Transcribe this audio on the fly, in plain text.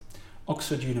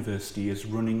Oxford University is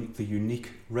running the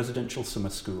unique residential summer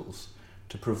schools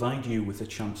to provide you with a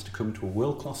chance to come to a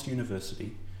world-class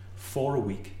university for a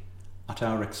week at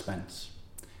our expense.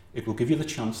 It will give you the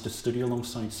chance to study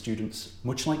alongside students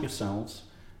much like yourselves,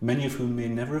 many of whom may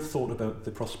never have thought about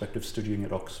the prospect of studying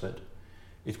at Oxford.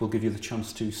 It will give you the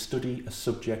chance to study a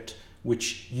subject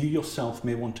which you yourself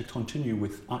may want to continue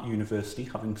with at university,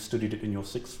 having studied it in your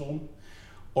sixth form,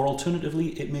 or alternatively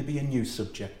it may be a new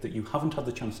subject that you haven't had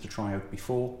the chance to try out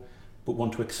before but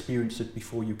want to experience it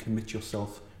before you commit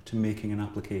yourself to making an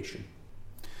application.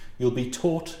 You'll be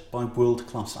taught by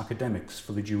world-class academics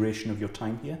for the duration of your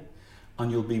time here, and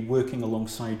you'll be working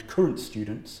alongside current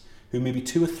students who maybe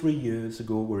 2 or 3 years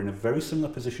ago were in a very similar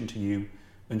position to you,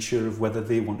 unsure of whether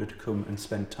they wanted to come and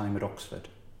spend time at Oxford.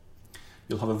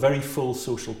 You'll have a very full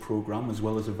social programme as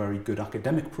well as a very good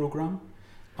academic programme,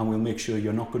 and we'll make sure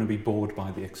you're not going to be bored by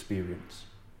the experience.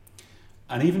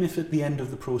 And even if at the end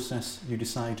of the process you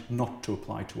decide not to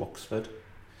apply to Oxford,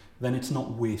 then it's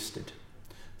not wasted.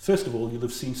 First of all, you'll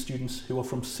have seen students who are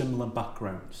from similar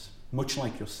backgrounds, much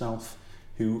like yourself,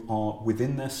 who are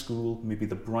within their school, maybe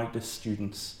the brightest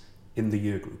students in the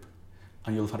year group.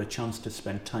 And you'll have had a chance to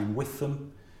spend time with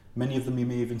them. Many of them you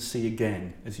may even see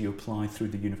again as you apply through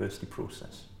the university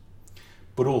process.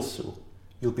 But also,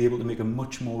 you'll be able to make a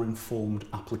much more informed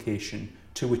application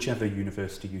to whichever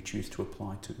university you choose to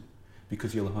apply to,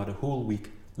 because you'll have had a whole week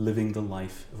living the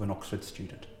life of an Oxford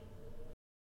student.